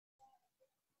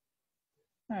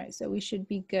All right, so we should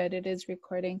be good. It is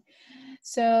recording.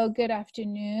 So good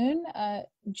afternoon,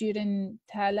 Jude and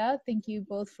Tala. Thank you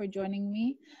both for joining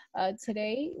me.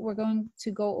 Today, we're going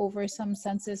to go over some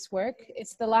census work.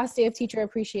 It's the last day of Teacher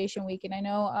Appreciation Week, and I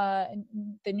know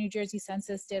the New Jersey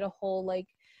Census did a whole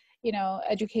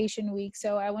education week.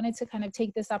 So I wanted to kind of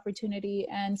take this opportunity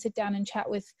and sit down and chat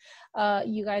with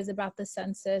you guys about the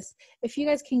census. If you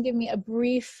guys can give me a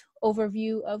brief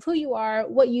overview of who you are,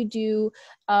 what you do,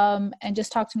 and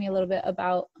just talk to me a little bit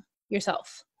about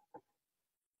yourself.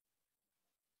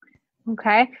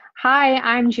 Okay. Hi,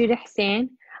 I'm Jude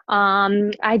Hussein.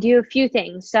 I do a few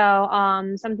things. So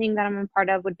something that I'm a part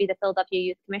of would be the Philadelphia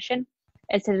Youth Commission.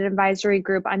 It's an advisory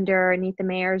group underneath the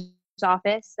mayor's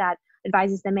office that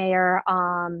advises the mayor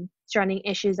surrounding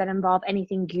issues that involve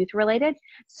anything youth related.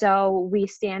 So we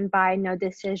stand by no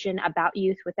decision about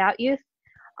youth without youth.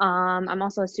 I'm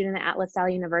also a student at LaSalle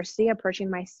University, approaching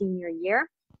my senior year.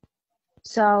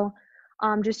 So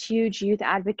just huge youth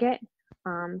advocate.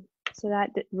 So that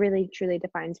really truly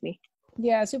defines me.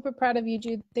 Yeah, super proud of you,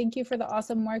 Jude. Thank you for the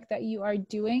awesome work that you are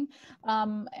doing.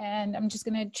 And I'm just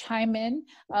going to chime in.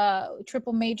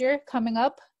 Triple major coming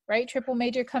up, right? Triple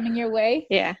major coming your way.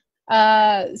 Yeah.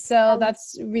 So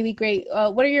that's really great.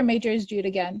 What are your majors, Jude,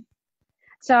 again?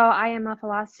 So I am a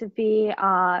philosophy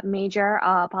major,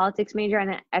 politics major,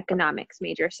 and an economics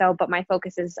major. But my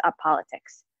focus is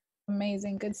politics.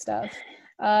 Amazing. Good stuff.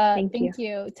 Thank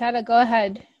you. Tada, go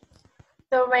ahead.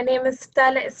 So my name is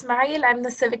Tala Ismail. I'm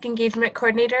the Civic Engagement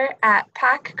Coordinator at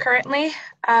PAC currently.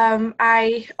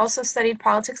 I also studied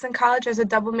politics in college as a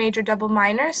double major, double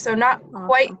minor. So not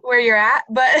quite where you're at,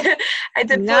 but I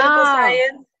did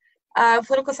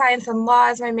political science and law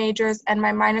as my majors, and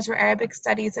my minors were Arabic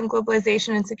studies and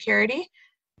globalization and security.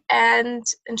 And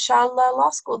inshallah, law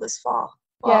school this fall.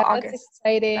 Yeah, August. That's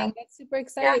exciting. Yeah. That's super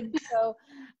exciting. Yeah. So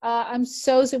I'm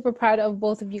so super proud of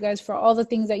both of you guys for all the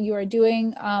things that you are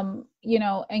doing,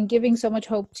 and giving so much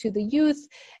hope to the youth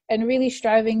and really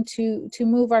striving to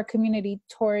move our community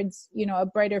towards, a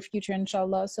brighter future,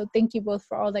 inshallah. So thank you both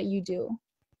for all that you do.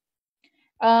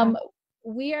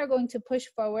 We are going to push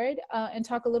forward and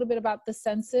talk a little bit about the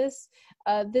census.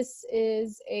 This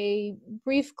is a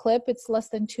brief clip. It's less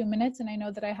than 2 minutes, and I know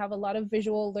that I have a lot of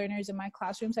visual learners in my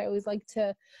classrooms. I always like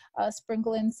to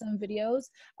sprinkle in some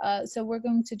videos. So we're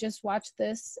going to just watch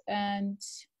this, and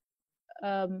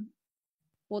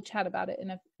we'll chat about it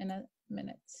in a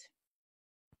minute.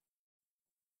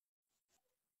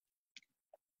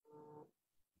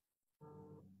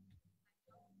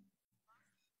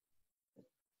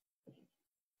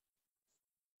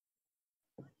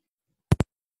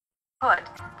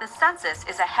 The census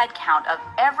is a head count of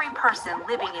every person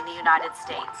living in the United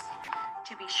States.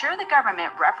 To be sure the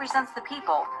government represents the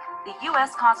people, the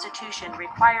U.S. Constitution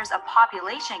requires a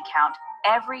population count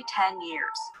every 10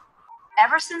 years.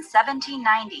 Ever since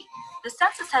 1790, the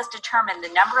census has determined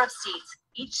the number of seats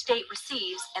each state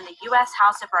receives in the U.S.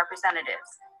 House of Representatives.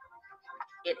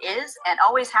 It is, and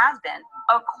always has been,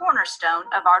 a cornerstone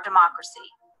of our democracy.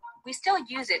 We still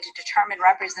use it to determine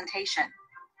representation,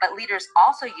 but leaders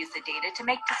also use the data to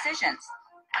make decisions.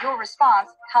 Your response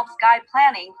helps guide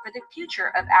planning for the future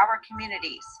of our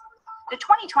communities. The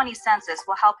 2020 census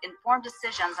will help inform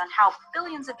decisions on how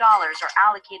billions of dollars are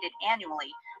allocated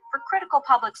annually for critical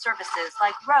public services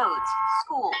like roads,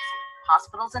 schools,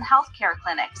 hospitals and healthcare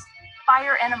clinics,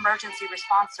 fire and emergency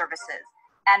response services,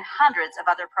 and hundreds of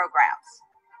other programs.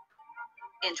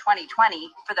 In 2020,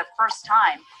 for the first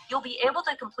time, you'll be able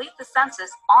to complete the census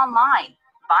online,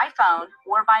 by phone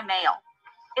or by mail.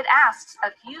 It asks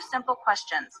a few simple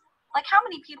questions, like how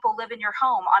many people live in your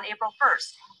home on April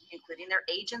 1st, including their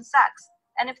age and sex,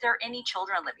 and if there are any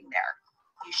children living there.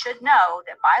 You should know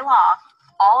that by law,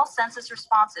 all census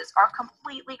responses are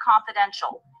completely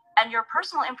confidential, and your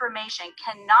personal information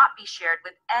cannot be shared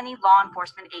with any law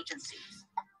enforcement agencies.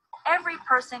 Every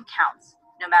person counts,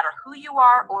 no matter who you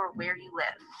are or where you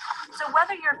live. So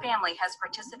whether your family has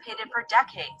participated for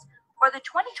decades or the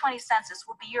 2020 census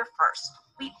will be your first,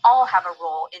 we all have a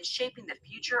role in shaping the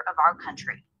future of our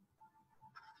country.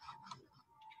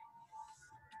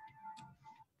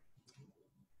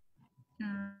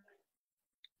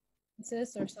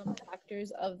 Census or some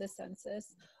factors of the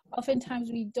census.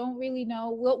 Oftentimes we don't really know.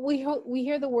 Well, we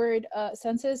hear the word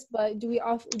census, but do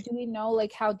we know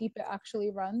like how deep it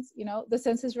actually runs? The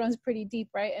census runs pretty deep,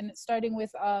 right? And it's starting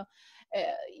with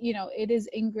it is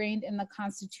ingrained in the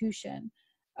Constitution.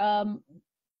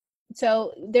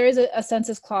 So there is a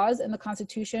census clause in the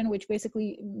Constitution, which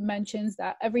basically mentions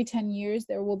that every 10 years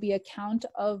there will be a count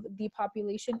of the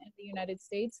population in the United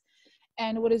States.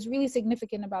 And what is really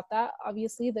significant about that,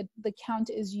 obviously, the count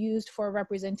is used for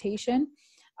representation.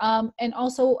 and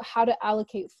also how to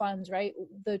allocate funds, right?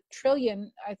 The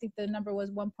trillion, I think the number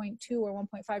was 1.2 or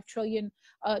 1.5 trillion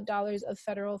dollars of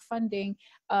federal funding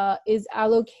is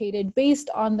allocated based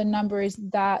on the numbers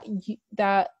that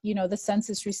the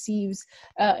census receives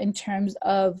in terms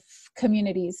of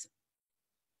communities.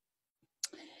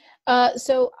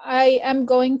 So I am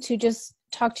going to just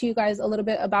talk to you guys a little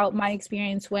bit about my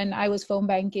experience when I was phone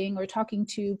banking or talking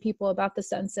to people about the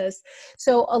census.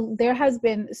 So there has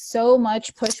been so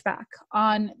much pushback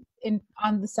on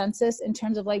the census in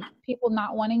terms of like people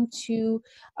not wanting to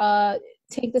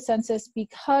take the census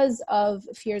because of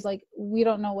fears like we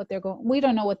don't know what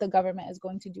the government is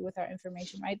going to do with our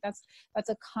information, right? That's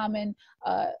a common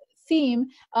theme,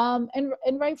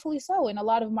 and rightfully so in a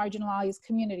lot of marginalized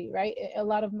community, right? A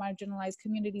lot of marginalized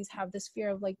communities have this fear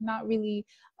of like not really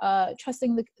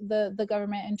trusting the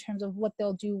government in terms of what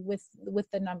they'll do with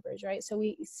the numbers, right? So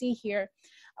we see here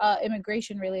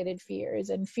immigration related fears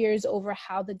and fears over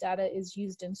how the data is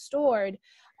used and stored.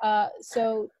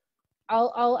 So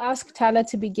I'll ask Tala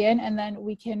to begin, and then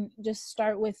we can just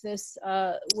start with this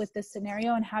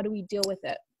scenario and how do we deal with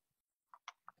it.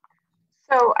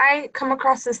 So I come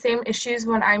across the same issues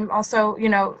when I'm also,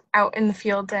 out in the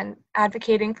field and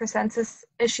advocating for census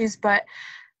issues. But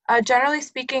generally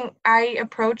speaking, I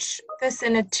approach this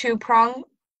in a two-prong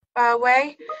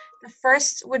way. The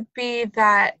first would be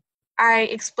that I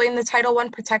explain the Title I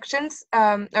protections,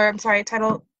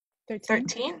 Title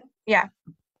 13. Yeah,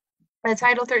 the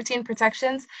Title 13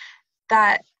 protections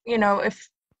that,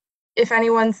 if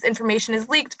anyone's information is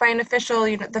leaked by an official,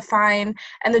 the fine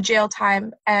and the jail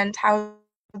time, and how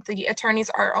the attorneys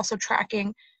are also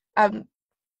tracking,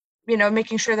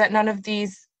 making sure that none of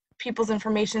these people's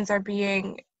informations are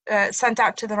being sent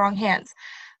out to the wrong hands.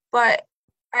 But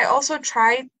I also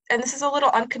try, and this is a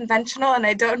little unconventional, and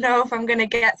I don't know if I'm going to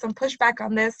get some pushback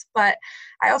on this, but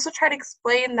I also try to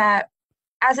explain that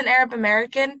as an Arab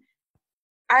American,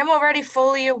 I'm already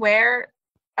fully aware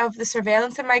of the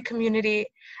surveillance in my community,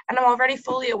 and I'm already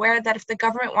fully aware that if the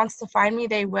government wants to find me,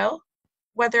 they will,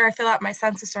 whether I fill out my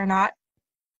census or not.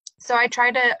 So I try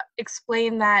to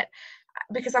explain that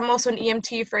because I'm also an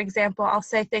EMT, for example, I'll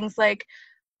say things like,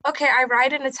 okay, I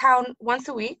ride in a town once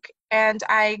a week and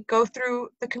I go through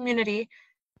the community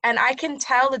and I can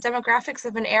tell the demographics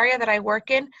of an area that I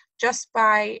work in just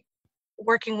by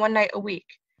working one night a week.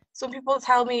 So when people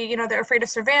tell me, they're afraid of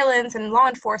surveillance and law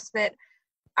enforcement,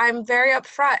 I'm very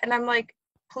upfront and I'm like,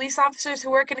 police officers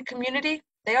who work in a community,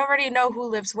 they already know who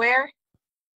lives where.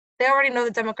 They already know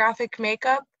the demographic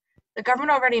makeup. The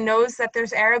government already knows that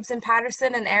there's Arabs in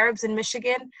Patterson and Arabs in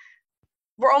Michigan.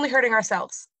 We're only hurting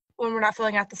ourselves when we're not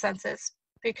filling out the census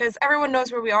because everyone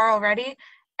knows where we are already,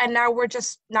 and now we're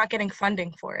just not getting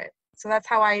funding for it. So that's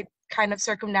how I kind of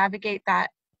circumnavigate that.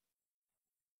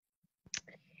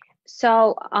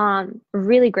 So,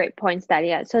 really great points,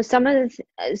 Dalia. So some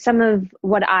of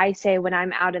what I say when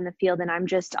I'm out in the field and I'm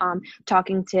just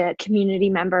talking to community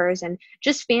members and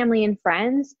just family and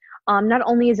friends, not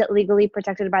only is it legally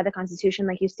protected by the Constitution,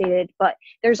 like you stated, but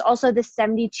there's also the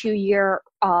 72-year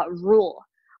rule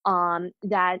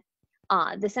that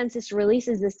the census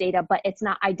releases this data, but it's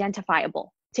not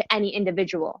identifiable to any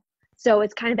individual. So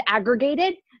it's kind of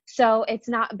aggregated. So it's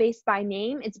not based by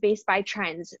name, it's based by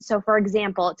trends. So for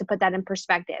example, to put that in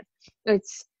perspective,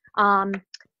 it's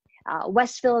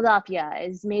West Philadelphia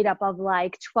is made up of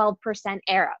like 12%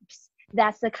 Arabs.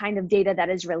 That's the kind of data that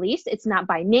is released. It's not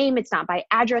by name, it's not by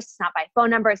address, it's not by phone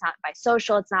number, it's not by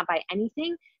social, it's not by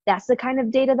anything. That's the kind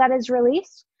of data that is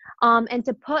released. And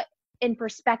to put in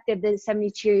perspective the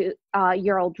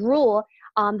 72-year-old rule,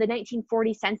 the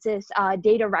 1940 census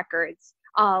data records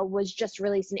was just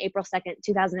released in April 2nd,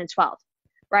 2012,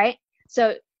 right?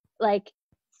 So like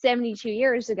 72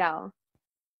 years ago,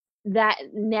 that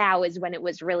now is when it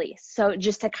was released. So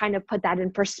just to kind of put that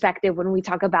in perspective when we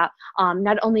talk about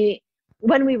not only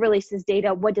when we release this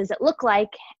data, what does it look like,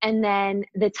 and then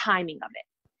the timing of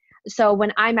it. So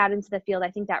when I'm out into the field, I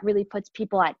think that really puts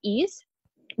people at ease,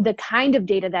 the kind of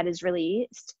data that is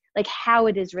released, like how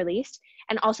it is released,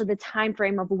 and also the time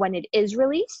frame of when it is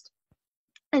released.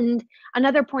 And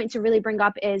another point to really bring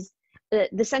up is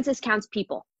the census counts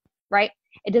people, right?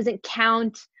 It doesn't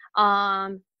count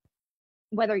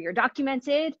whether you're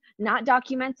documented, not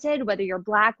documented, whether you're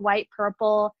Black, white,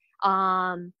 purple,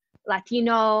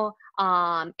 Latino,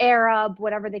 Arab,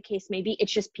 whatever the case may be.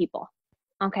 It's just people,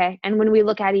 okay? And when we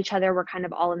look at each other, we're kind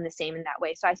of all in the same in that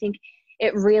way. So I think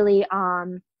it really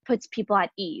puts people at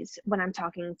ease when I'm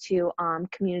talking to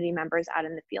community members out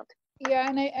in the field. Yeah,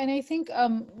 and I think,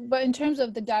 but in terms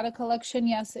of the data collection,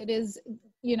 yes, it is,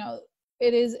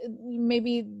 it is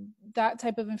maybe that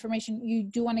type of information. You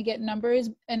do want to get numbers,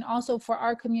 and also for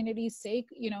our community's sake,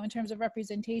 you know, in terms of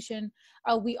representation,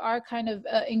 we are kind of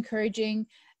encouraging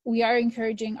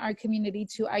our community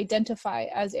to identify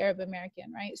as Arab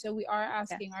American, right? So we are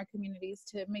asking our communities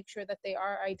to make sure that they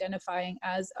are identifying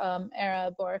as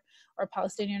Arab or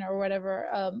Palestinian or whatever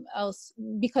else,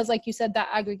 because like you said, that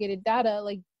aggregated data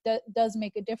like does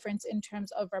make a difference in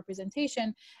terms of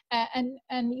representation, and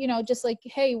you know, just like,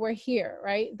 hey, we're here,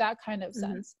 right? That kind of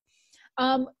sense.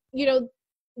 You know,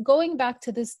 going back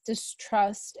to this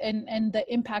distrust and the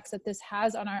impacts that this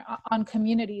has on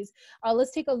communities,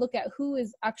 let's take a look at who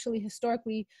is actually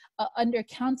historically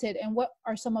undercounted and what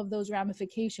are some of those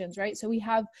ramifications, right? So we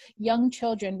have young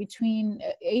children between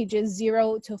ages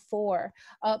 0 to 4,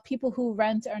 people who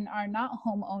rent and are not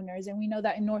homeowners, and we know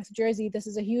that in North Jersey this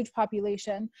is a huge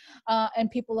population, and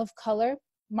people of color,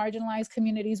 marginalized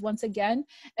communities once again,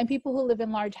 and people who live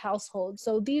in large households.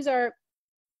 So these are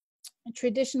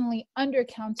traditionally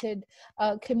undercounted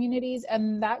communities,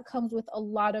 and that comes with a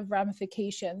lot of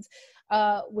ramifications,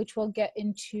 which we'll get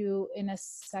into in a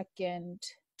second.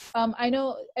 I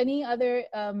know any other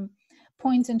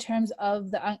points in terms of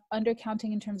the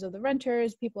undercounting in terms of the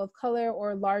renters, people of color,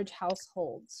 or large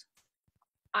households?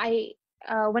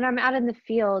 When I'm out in the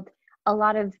field, a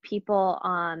lot of people,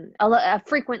 a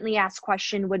frequently asked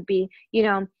question would be, you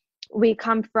know, we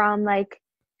come from like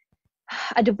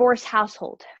a divorced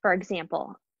household, for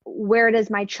example. Where does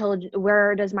my child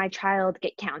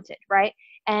get counted, right?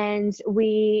 And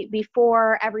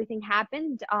before everything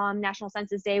happened, National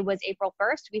Census Day was April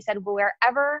 1st. We said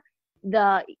wherever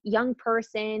the young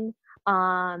person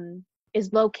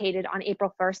is located on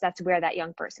April 1st, that's where that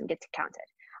young person gets counted.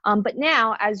 But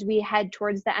now, as we head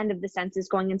towards the end of the census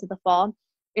going into the fall,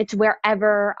 it's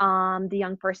wherever the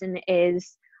young person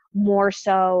is, more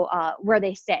so where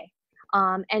they stay.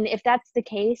 And if that's the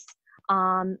case,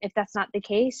 if that's not the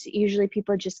case, usually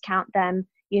people just count them,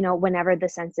 you know, whenever the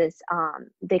census,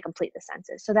 they complete the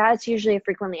census. So that's usually a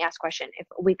frequently asked question. If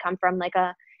we come from like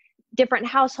a different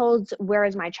households, where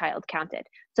is my child counted?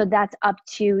 So that's up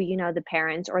to, you know, the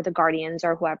parents or the guardians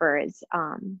or whoever is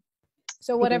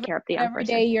so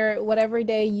whatever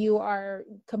day you are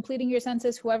completing your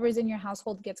census, whoever's in your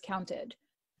household gets counted.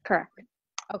 Correct.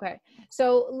 Okay,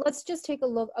 so let's just take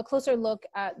a closer look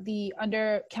at the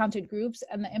undercounted groups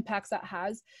and the impacts that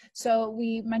has. So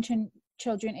we mentioned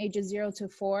children ages 0 to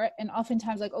 4, and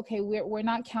oftentimes like, okay, we're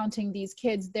not counting these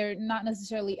kids. They're not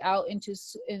necessarily out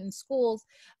in schools.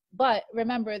 But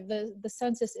remember, the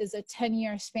census is a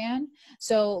 10-year span.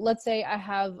 So let's say I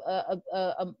have a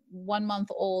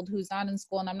 1-month-old who's not in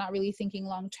school, and I'm not really thinking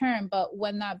long term, but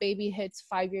when that baby hits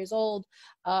 5 years old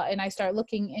and I start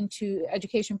looking into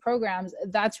education programs,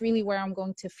 that's really where I'm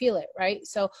going to feel it, right?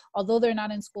 So although they're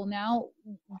not in school now,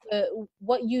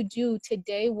 what you do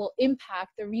today will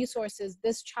impact the resources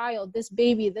this child, this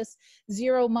baby, this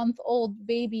 0-month-old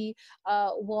baby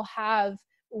will have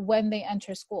when they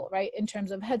enter school, right? In terms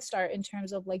of Head Start, in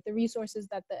terms of like the resources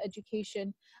that the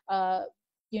education,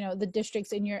 you know, the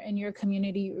districts in your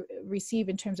community receive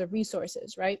in terms of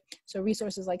resources, right? So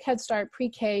resources like Head Start,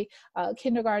 pre-K,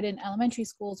 kindergarten, elementary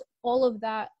schools, all of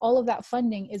that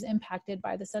funding is impacted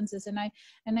by the census. And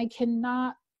I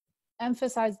cannot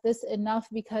emphasize this enough,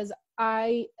 because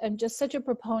I am just such a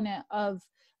proponent of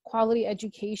quality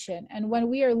education. And when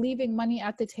we are leaving money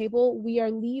at the table, we are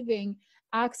leaving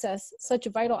such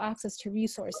vital access to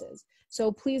resources.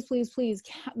 So please, please, please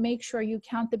make sure you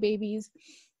count the babies,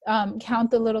 count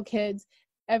the little kids.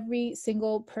 Every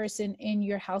single person in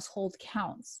your household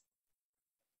counts.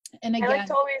 And again,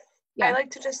 I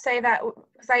like to just say that,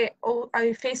 because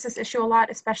I face this issue a lot,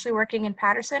 especially working in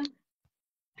Patterson.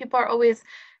 People are always,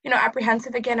 you know,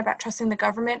 apprehensive again about trusting the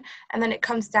government, and then it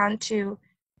comes down to,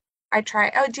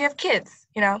 do you have kids?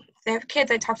 You know, if they have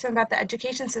kids, I talk to them about the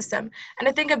education system. And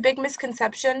I think a big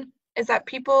misconception is that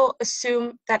people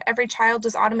assume that every child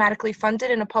is automatically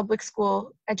funded in a public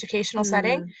school educational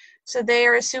setting. So they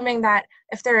are assuming that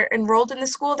if they're enrolled in the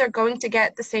school, they're going to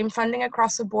get the same funding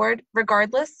across the board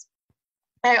regardless.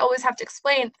 And I always have to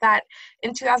explain that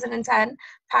in 2010,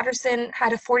 Patterson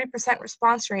had a 40%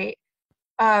 response rate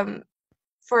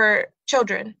for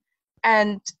children.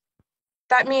 And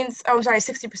that means,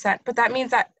 60%, but that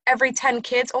means that every 10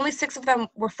 kids, only 6 of them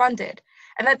were funded.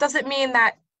 And that doesn't mean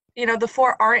that, you know, the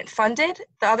 4 aren't funded,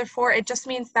 the other 4, it just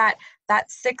means that that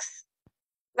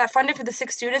funding for the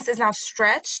 6 students is now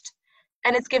stretched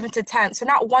and it's given to 10. So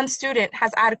not one student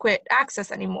has adequate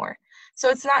access anymore. So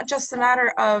it's not just a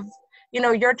matter of, you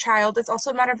know, your child, it's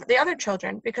also a matter of the other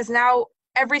children, because now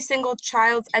every single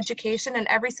child's education and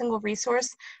every single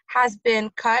resource has been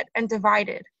cut and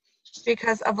divided.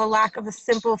 because of a lack of a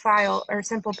simple file or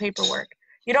simple paperwork.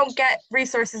 You don't get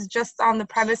resources just on the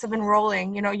premise of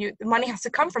enrolling. The money has to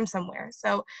come from somewhere.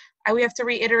 So we have to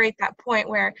reiterate that point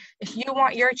where if you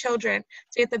want your children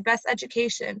to get the best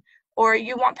education, or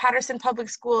you want Patterson Public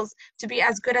Schools to be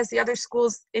as good as the other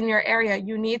schools in your area,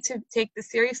 you need to take this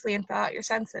seriously and fill out your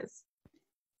census.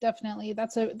 Definitely.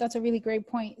 That's a really great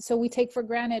point. So we take for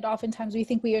granted, oftentimes we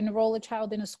think we enroll a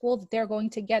child in a school that they're going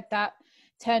to get that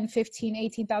 $10,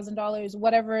 $15, $18,000,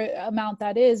 whatever amount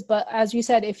that is. But as you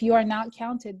said, if you are not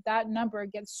counted, that number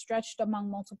gets stretched among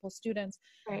multiple students.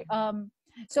 Right.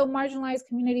 So marginalized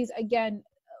communities, again,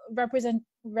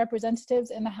 representatives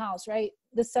in the House, right?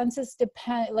 The census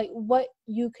what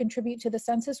you contribute to the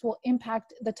census will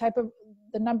impact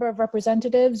the number of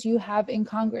representatives you have in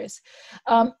Congress.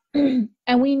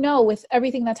 And we know with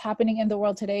everything that's happening in the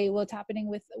world today, what's happening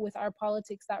with our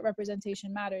politics, that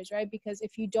representation matters, right? Because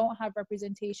if you don't have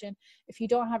representation, if you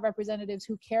don't have representatives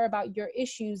who care about your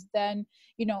issues, then,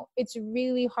 it's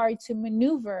really hard to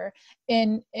maneuver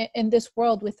in this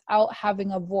world without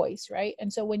having a voice, right?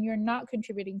 And so when you're not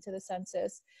contributing to the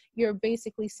census, you're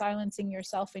basically silencing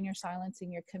yourself and you're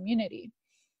silencing your community.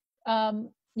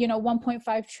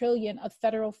 1.5 trillion of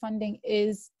federal funding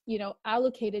is,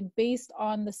 allocated based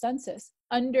on the census.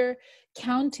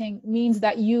 Undercounting means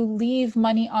that you leave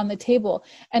money on the table,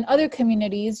 and other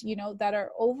communities, that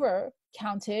are over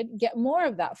counted get more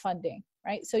of that funding,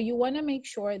 right? So you want to make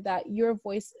sure that your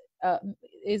voice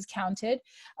is counted,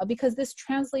 because this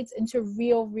translates into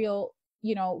real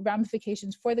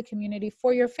ramifications for the community,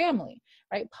 for your family,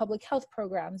 right? Public health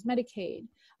programs, Medicaid,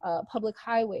 public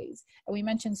highways, and we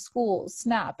mentioned schools,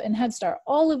 SNAP, and Head Start.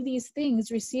 All of these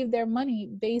things receive their money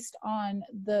based on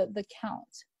the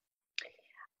count.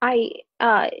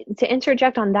 To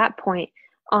interject on that point,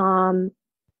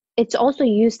 it's also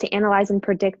used to analyze and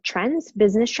predict trends,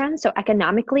 business trends. So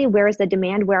economically, where is the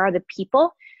demand? Where are the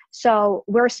people? So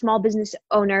where small business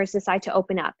owners decide to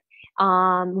open up,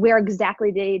 where exactly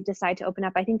they decide to open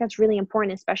up. I think that's really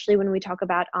important, especially when we talk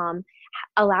about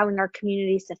allowing our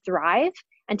communities to thrive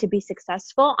and to be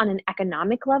successful on an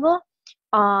economic level.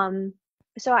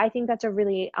 So I think that's a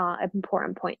really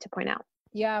important point to point out.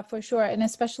 Yeah, for sure. And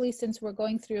especially since we're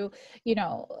going through,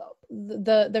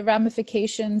 the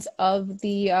ramifications of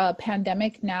the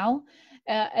pandemic now.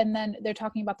 And then they're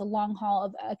talking about the long haul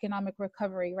of economic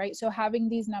recovery, right? So having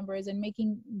these numbers and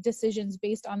making decisions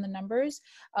based on the numbers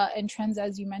and trends,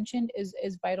 as you mentioned,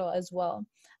 is vital as well,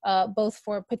 both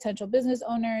for potential business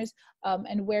owners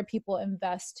and where people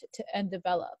invest and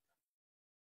develop.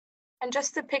 And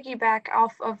just to piggyback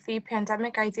off of the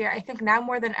pandemic idea, I think now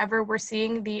more than ever, we're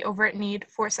seeing the overt need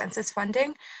for census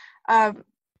funding.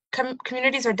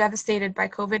 Communities are devastated by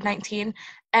COVID-19,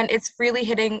 and it's really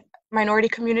hitting minority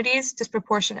communities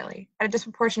disproportionately, at a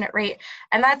disproportionate rate.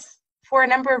 And that's for a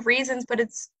number of reasons, but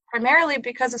it's primarily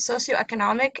because of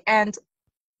socioeconomic and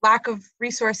lack of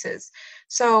resources.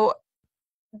 So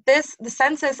the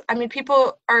census,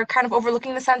 people are kind of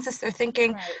overlooking the census. They're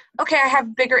thinking, right, okay, I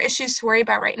have bigger issues to worry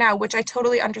about right now, which I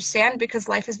totally understand because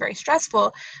life is very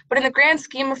stressful. But in the grand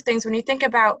scheme of things, when you think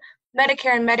about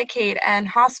Medicare and Medicaid and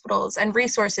hospitals and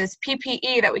resources,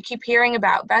 PPE that we keep hearing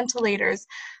about, ventilators,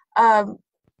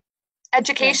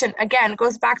 education, again,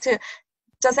 goes back to,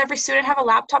 does every student have a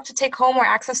laptop to take home or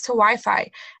access to Wi-Fi?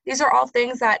 These are all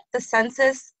things that the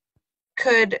census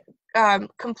could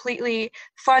completely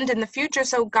fund in the future.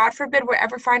 So God forbid we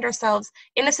ever find ourselves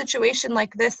in a situation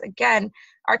like this again,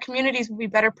 our communities will be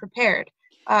better prepared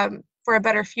for a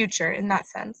better future in that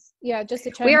sense. Yeah, just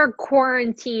to we are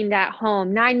quarantined at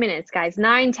home 9 minutes, guys,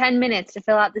 9-10 minutes to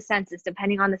fill out the census,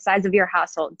 depending on the size of your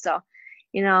household. So,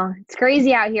 it's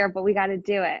crazy out here, but we got to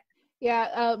do it.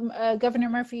 Yeah, Governor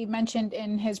Murphy mentioned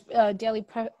in his daily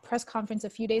press conference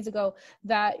a few days ago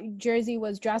that Jersey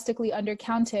was drastically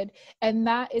undercounted, and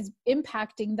that is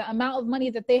impacting the amount of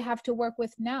money that they have to work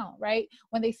with now, right?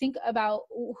 When they think about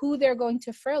who they're going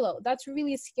to furlough, that's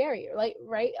really scary,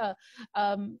 right?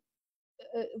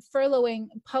 Furloughing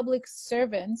public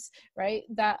servants, right,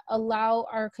 that allow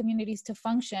our communities to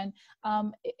function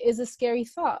is a scary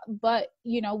thought. But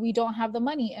we don't have the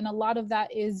money, and a lot of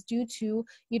that is due to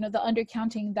the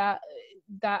undercounting that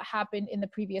happened in the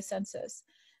previous census.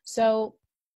 So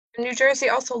New Jersey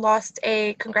also lost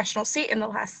a congressional seat in the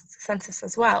last census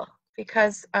as well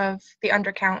because of the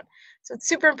undercount. So it's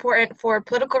super important for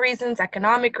political reasons,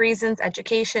 economic reasons,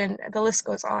 education, the list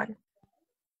goes on.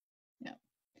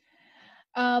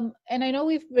 And I know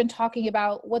we've been talking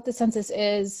about what the census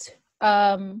is,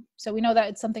 So we know that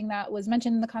it's something that was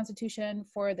mentioned in the Constitution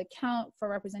for the count, for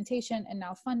representation, and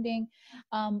now funding.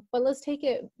 But let's take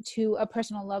it to a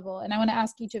personal level. And I want to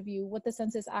ask each of you what the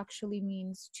census actually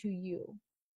means to you.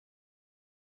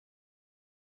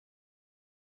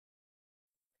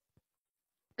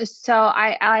 So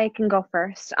I can go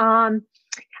first.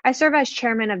 I serve as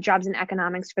chairman of jobs and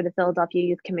economics for the Philadelphia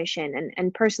Youth Commission,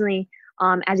 and personally,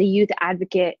 as a youth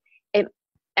advocate,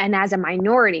 and as a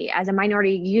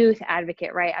minority youth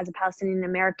advocate, right, as a Palestinian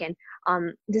American,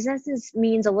 the census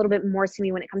means a little bit more to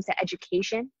me when it comes to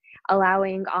education,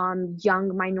 allowing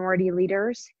young minority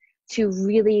leaders to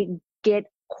really get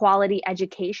quality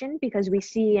education, because we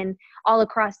see in all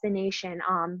across the nation,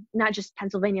 not just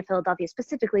Pennsylvania, Philadelphia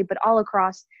specifically, but all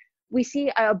across, we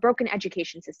see a broken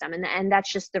education system, and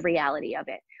that's just the reality of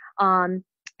it.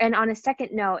 And on a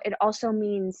second note, it also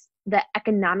means the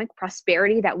economic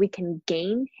prosperity that we can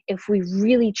gain if we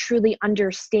really truly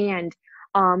understand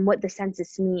what the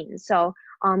census means. So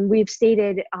we've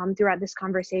stated throughout this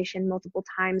conversation multiple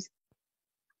times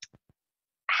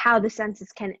how the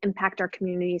census can impact our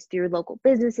communities through local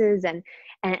businesses and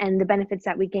the benefits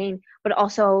that we gain, but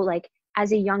also, like,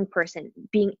 as a young person,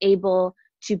 being able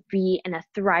to be in a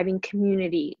thriving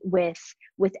community with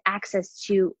access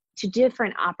to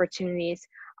different opportunities,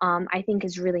 I think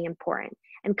is really important.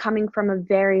 And coming from a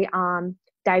very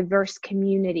diverse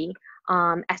community,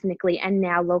 ethnically and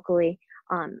now locally,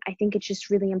 I think it's just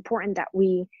really important that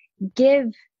we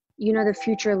give, the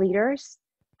future leaders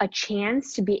a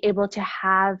chance to be able to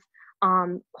have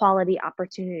quality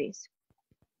opportunities.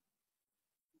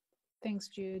 Thanks,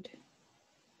 Jude.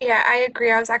 Yeah, I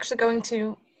agree. I was actually going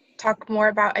to talk more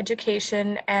about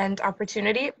education and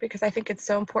opportunity, because I think it's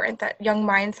so important that young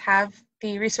minds have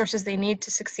the resources they need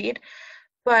to succeed.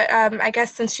 But I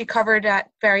guess since she covered that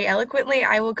very eloquently,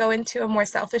 I will go into a more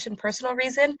selfish and personal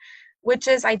reason, which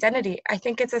is identity. I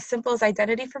think it's as simple as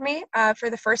identity for me.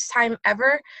 For the first time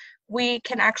ever, we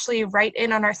can actually write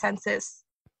in on our census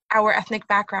our ethnic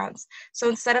backgrounds. So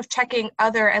instead of checking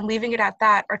other and leaving it at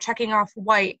that, or checking off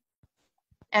white,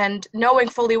 and knowing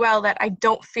fully well that I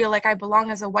don't feel like I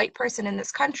belong as a white person in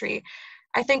this country,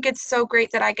 I think it's so great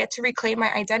that I get to reclaim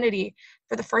my identity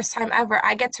for the first time ever.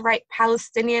 I get to write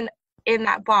Palestinian in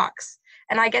that box,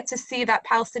 and I get to see that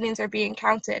Palestinians are being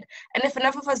counted. And if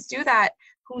enough of us do that,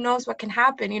 who knows what can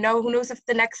happen? Who knows if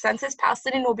the next census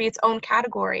Palestinian will be its own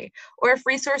category, or if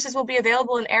resources will be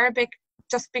available in Arabic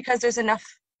just because there's enough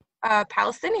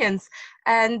Palestinians.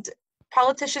 And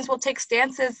politicians will take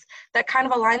stances that kind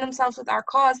of align themselves with our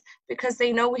cause because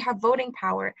they know we have voting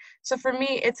power. So for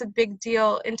me, it's a big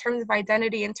deal in terms of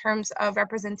identity, in terms of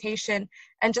representation,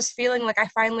 and just feeling like I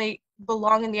finally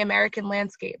belong in the American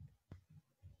landscape.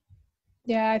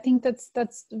 Yeah, I think that's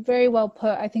very well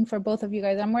put, I think, for both of you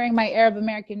guys. I'm wearing my Arab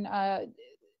American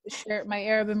shirt, my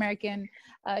Arab American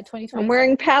 2020. I'm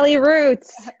wearing Pali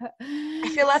Roots.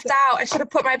 I feel left out. I should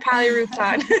have put my Pali Roots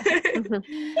on.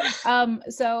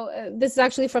 So this is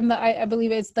actually from I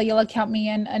believe it's the You'll Count Me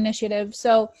In initiative.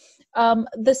 So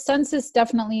the census,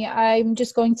 definitely, I'm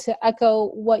just going to echo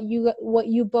what you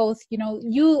both,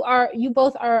 you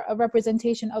both are a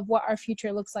representation of what our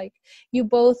future looks like. You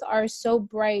both are so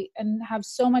bright and have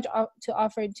so much to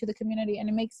offer to the community, and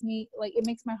it makes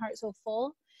my heart so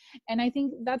full. And I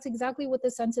think that's exactly what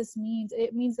the census means.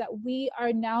 It means that we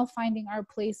are now finding our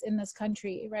place in this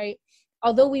country, right?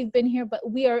 Although we've been here, but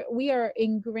we are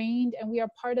ingrained, and we are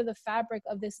part of the fabric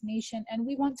of this nation, and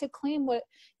we want to claim what,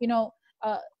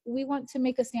 we want to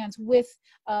make a stance with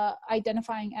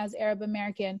identifying as Arab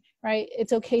American, right?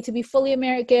 It's okay to be fully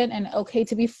American and okay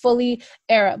to be fully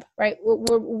Arab, right?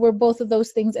 We're both of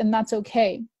those things, and that's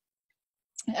okay.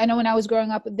 I know when I was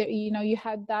growing up, you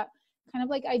had that kind of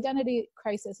like identity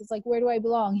crisis. It's like, where do I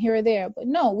belong, here or there? But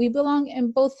no, we belong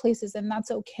in both places, and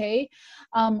that's okay.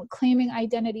 Claiming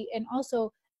identity, and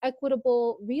also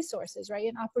equitable resources, right,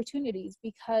 and opportunities,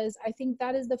 because I think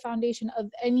that is the foundation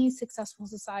of any successful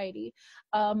society.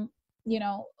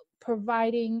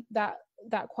 Providing that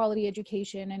quality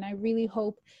education. And I really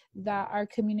hope that our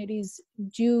communities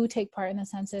do take part in the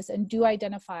census and do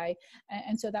identify,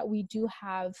 and so that we do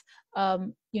have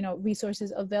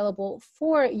resources available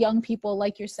for young people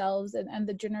like yourselves and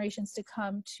the generations to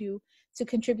come to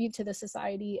contribute to the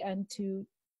society, and to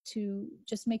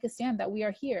just make a stand that we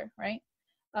are here, right?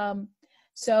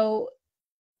 So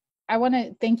I want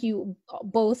to thank you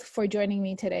both for joining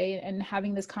me today and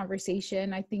having this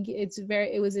conversation. I think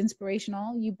it was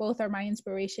inspirational. You both are my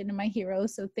inspiration and my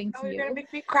heroes, so thank you. You're going to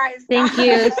make me cry. Thank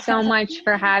you so much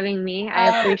for having me.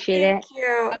 I appreciate it. Thank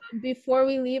you. Before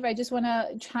we leave, I just want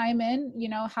to chime in,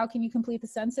 how can you complete the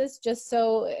census? Just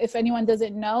so if anyone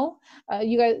doesn't know,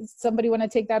 somebody want to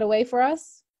take that away for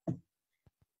us?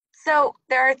 So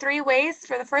there are 3 ways.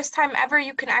 For the first time ever,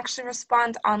 you can actually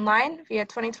respond online via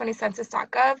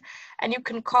 2020census.gov, and you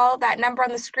can call that number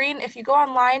on the screen. If you go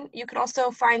online, you can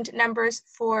also find numbers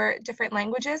for different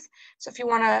languages. So if you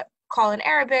want to call in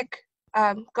Arabic,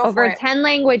 go for it. Over 10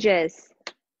 languages.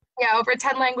 Yeah, over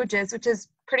 10 languages, which is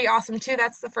pretty awesome too.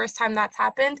 That's the first time that's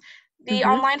happened. The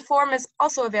online form is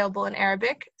also available in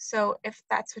Arabic. So if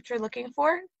that's what you're looking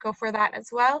for, go for that as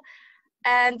well.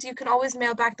 And you can always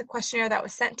mail back the questionnaire that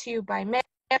was sent to you by mail.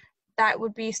 That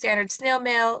would be standard snail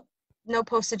mail, no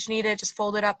postage needed, just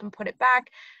fold it up and put it back.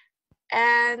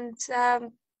 And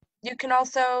you can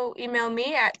also email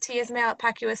me at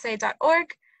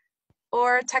tsmail@pacusa.org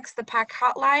or text the PAC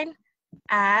hotline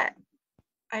at,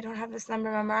 I don't have this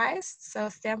number memorized, so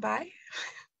stand by,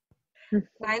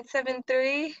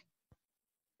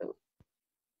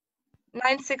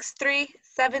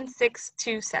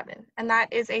 963-7627, and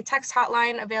that is a text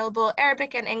hotline available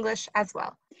Arabic and English as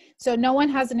well. So no one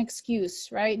has an excuse,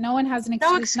 right? No one has an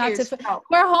excuse, no not excuse, to. no.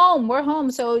 We're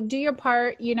home. So do your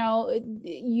part.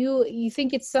 You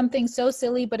think it's something so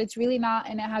silly, but it's really not,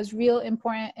 and it has real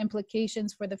important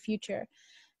implications for the future.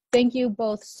 Thank you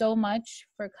both so much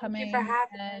for coming. Thank you for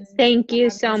having us. Thank you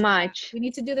so much. We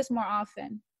need to do this more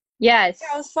often. Yes.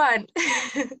 Yeah, it was fun.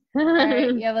 All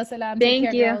right. Yalla salam. Thank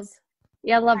Take care, you. girls.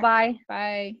 Yalla, bye.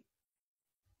 Bye.